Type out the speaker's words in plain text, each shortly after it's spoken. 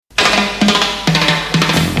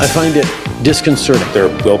I find it disconcerting. There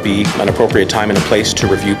will be an appropriate time and a place to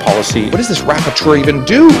review policy. What does this rapporteur even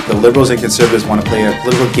do? The Liberals and Conservatives want to play a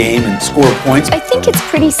political game and score points. I think it's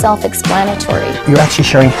pretty self-explanatory. You're actually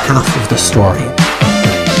sharing half of the story. Lies,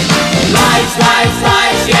 lies,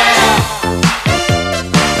 lies, yeah.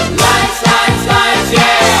 Lies, lies, lies,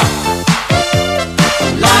 yeah.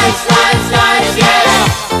 Lies, lies, lies, yeah.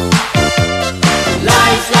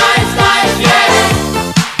 Lies, lies, lies, yeah.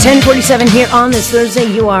 10:47 here on this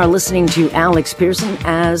Thursday. You are listening to Alex Pearson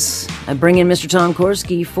as I bring in Mr. Tom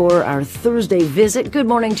Korski for our Thursday visit. Good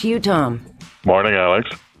morning to you, Tom. Morning, Alex.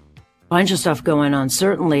 Bunch of stuff going on,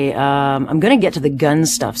 certainly. I'm going to get to the gun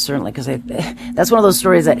stuff, certainly, because that's one of those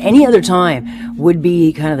stories that any other time would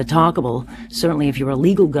be kind of the talkable, certainly if you're a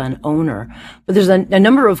legal gun owner. But there's a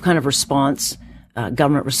number of kind of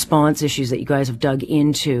government response issues that you guys have dug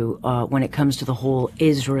into when it comes to the whole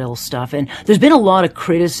Israel stuff. And there's been a lot of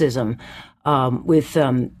criticism with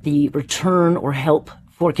the return or help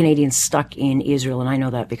for Canadians stuck in Israel. And I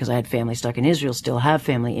know that because I had family stuck in Israel, still have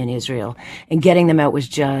family in Israel. And getting them out was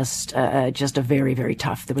just a very, very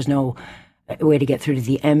tough. There was no way to get through to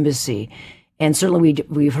the embassy. And certainly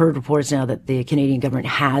we've heard reports now that the Canadian government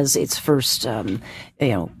has its first,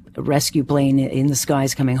 rescue plane in the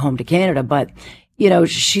skies coming home to Canada. But,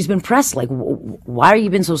 she's been pressed like, why are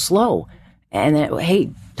you been so slow? And then,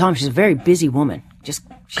 hey, Tom, she's a very busy woman. She's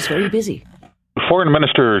very busy. Foreign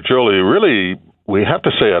Minister Joly, really, we have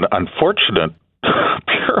to say an unfortunate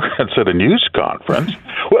appearance at a news conference.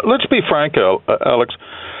 Well, let's be frank, Alex.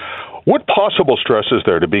 What possible stress is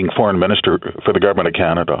there to being foreign minister for the government of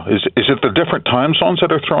Canada? Is it the different time zones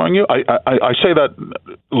that are throwing you? I say that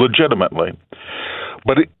legitimately.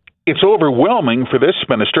 But it's overwhelming for this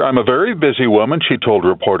minister. I'm a very busy woman, she told a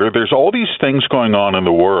reporter. There's all these things going on in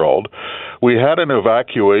the world. We had an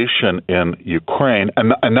evacuation in Ukraine,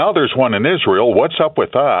 and now there's one in Israel. What's up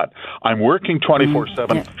with that? I'm working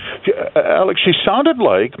 24/7. Alex, she sounded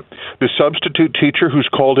like the substitute teacher who's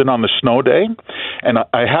called in on the snow day, and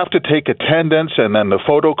I have to take attendance, and then the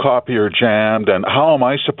photocopier jammed, and how am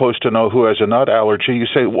I supposed to know who has a nut allergy? You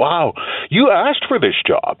say, wow, you asked for this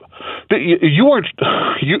job. You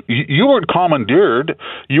weren't commandeered.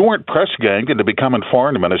 You weren't press ganged into becoming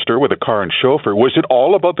foreign minister with a car and chauffeur. Was it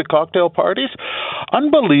all about the cocktail parties?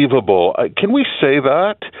 Unbelievable. Can we say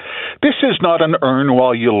that? This is not an earn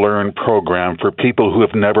while you learn program for people who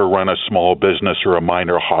have never run a small business or a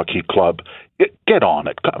minor hockey club. Get on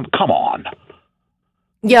it. Come on.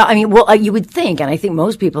 Yeah, I mean, you would think, and I think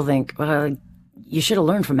most people think, you should have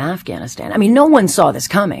learned from Afghanistan. I mean, no one saw this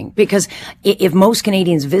coming because if most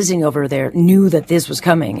Canadians visiting over there knew that this was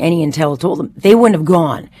coming, any intel told them, they wouldn't have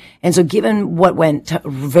gone. And so given what went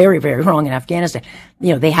very, very wrong in Afghanistan,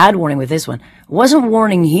 they had warning with this one. It wasn't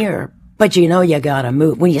warning here, but you gotta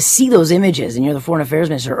move. When you see those images and you're the foreign affairs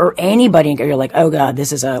minister or anybody, you're like, oh God,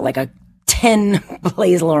 this is like a 10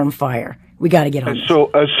 blaze alarm fire. We got to get on. As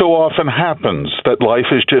so often happens that life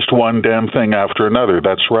is just one damn thing after another.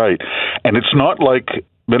 That's right. And it's not like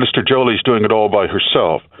Minister Joly's doing it all by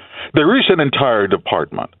herself. There is an entire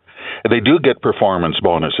department. They do get performance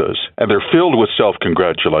bonuses, and they're filled with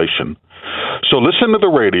self-congratulation. So listen to the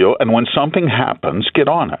radio, and when something happens, get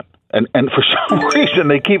on it. And for some reason,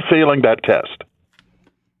 they keep failing that test.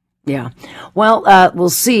 Yeah. Well,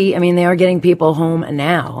 we'll see. I mean, they are getting people home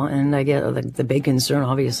now, and I get the big concern,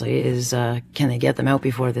 obviously, is can they get them out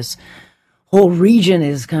before this whole region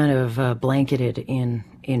is kind of blanketed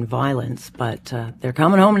in violence? But they're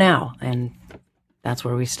coming home now, and that's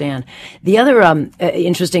where we stand. The other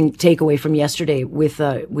interesting takeaway from yesterday with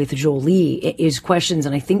Joly is questions,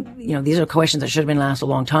 and I think these are questions that should have been asked a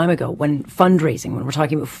long time ago. When we're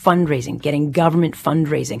talking about fundraising, getting government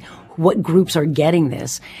fundraising, what groups are getting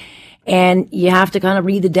this? And you have to kind of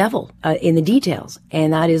read the devil in the details,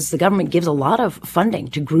 and that is the government gives a lot of funding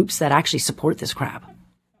to groups that actually support this crap.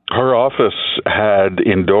 Her office had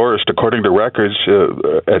endorsed, according to records,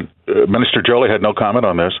 Minister Joly had no comment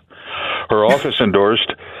on this. Her office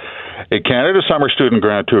endorsed a Canada Summer Student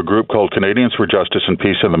Grant to a group called Canadians for Justice and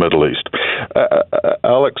Peace in the Middle East.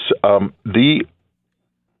 Alex,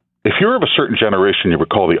 if you're of a certain generation, you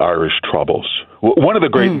recall the Irish Troubles. One of the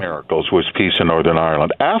great miracles was peace in Northern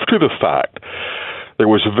Ireland. After the fact, there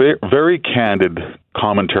was very candid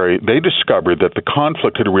commentary. They discovered that the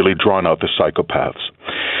conflict had really drawn out the psychopaths.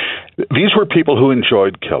 These were people who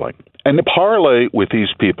enjoyed killing. And the parlay with these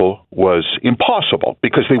people was impossible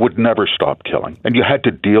because they would never stop killing. And you had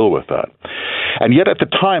to deal with that. And yet at the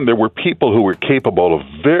time, there were people who were capable of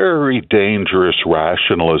very dangerous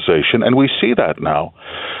rationalization. And we see that now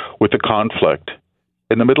with the conflict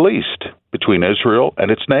in the Middle East between Israel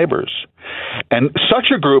and its neighbors. And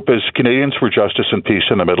such a group as Canadians for Justice and Peace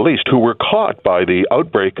in the Middle East, who were caught by the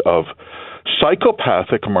outbreak of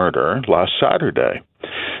psychopathic murder last Saturday.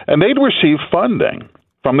 And they'd received funding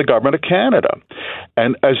from the government of Canada.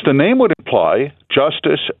 And as the name would imply,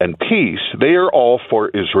 justice and peace, they are all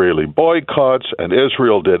for Israeli boycotts, and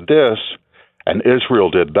Israel did this, and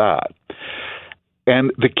Israel did that.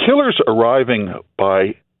 And the killers arriving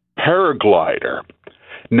by paraglider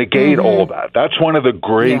negate all that. That's one of the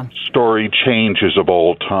great story changes of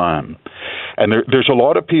all time. And there's a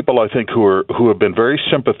lot of people, I think, who have been very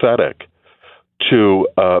sympathetic to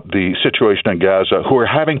the situation in Gaza, who are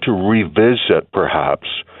having to revisit, perhaps,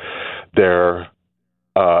 their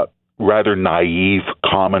rather naive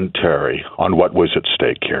commentary on what was at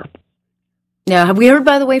stake here. Now, have we heard,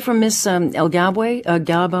 by the way, from Miss El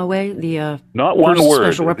Gabaway, the not one word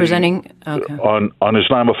special representing on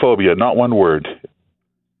Islamophobia? Not one word.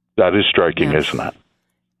 That is striking, isn't it?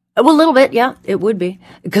 Well, a little bit, yeah, it would be,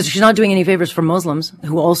 because she's not doing any favors for Muslims,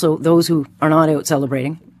 who also those who are not out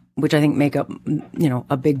celebrating, which I think make up,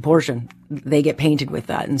 a big portion. They get painted with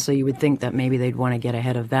that, and so you would think that maybe they'd want to get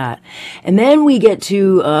ahead of that. And then we get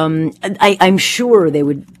to, I'm sure they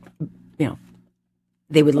would,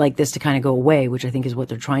 they would like this to kind of go away, which I think is what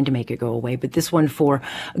they're trying to make it go away. But this one for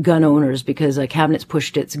gun owners, because Cabinet's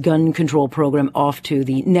pushed its gun control program off to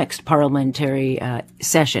the next parliamentary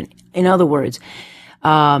session. In other words,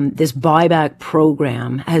 this buyback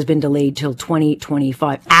program has been delayed till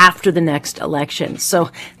 2025, after the next election.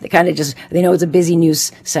 So they kind of they know it's a busy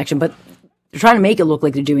news section, but they're trying to make it look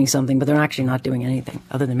like they're doing something, but they're actually not doing anything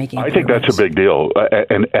other than making it. I think that's a big deal,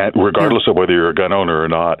 and regardless of whether you're a gun owner or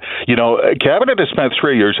not. Cabinet has spent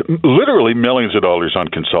 3 years, literally millions of dollars on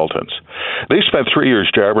consultants. They spent 3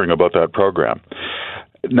 years jabbering about that program.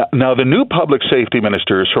 Now, the new public safety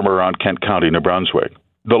minister is from around Kent County, New Brunswick.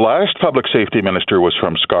 The last public safety minister was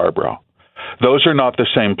from Scarborough. Those are not the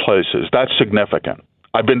same places. That's significant.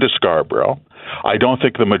 I've been to Scarborough. I don't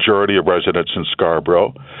think the majority of residents in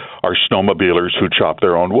Scarborough are snowmobilers who chop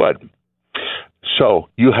their own wood. So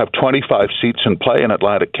you have 25 seats in play in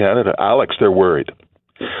Atlantic Canada. Alex, they're worried.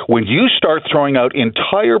 When you start throwing out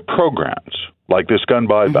entire programs like this gun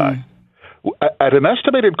buyback, at an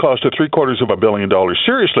estimated cost of $750 million,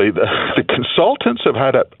 seriously, the consultants have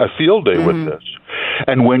had a field day with this.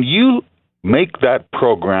 And when you make that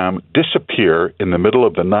program disappear in the middle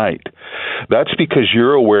of the night, that's because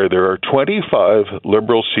you're aware there are 25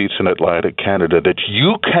 Liberal seats in Atlantic Canada that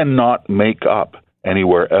you cannot make up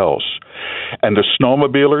anywhere else. And the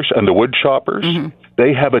snowmobilers and the wood choppers,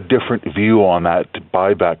 they have a different view on that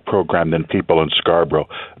buyback program than people in Scarborough.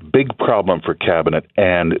 Big problem for Cabinet,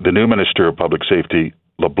 and the new Minister of Public Safety,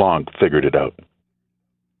 LeBlanc, figured it out.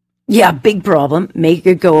 Yeah, big problem. Make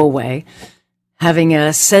it go away.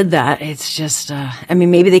 Having said that, it's just,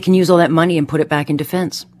 maybe they can use all that money and put it back in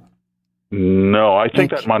defense. No, I think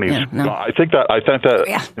that money's. no. I think that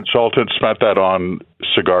consultant spent that on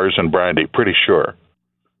cigars and brandy. Pretty sure.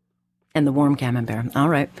 And the warm camembert. All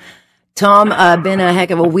right, Tom. Been a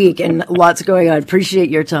heck of a week and lots going on. Appreciate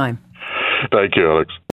your time. Thank you, Alex.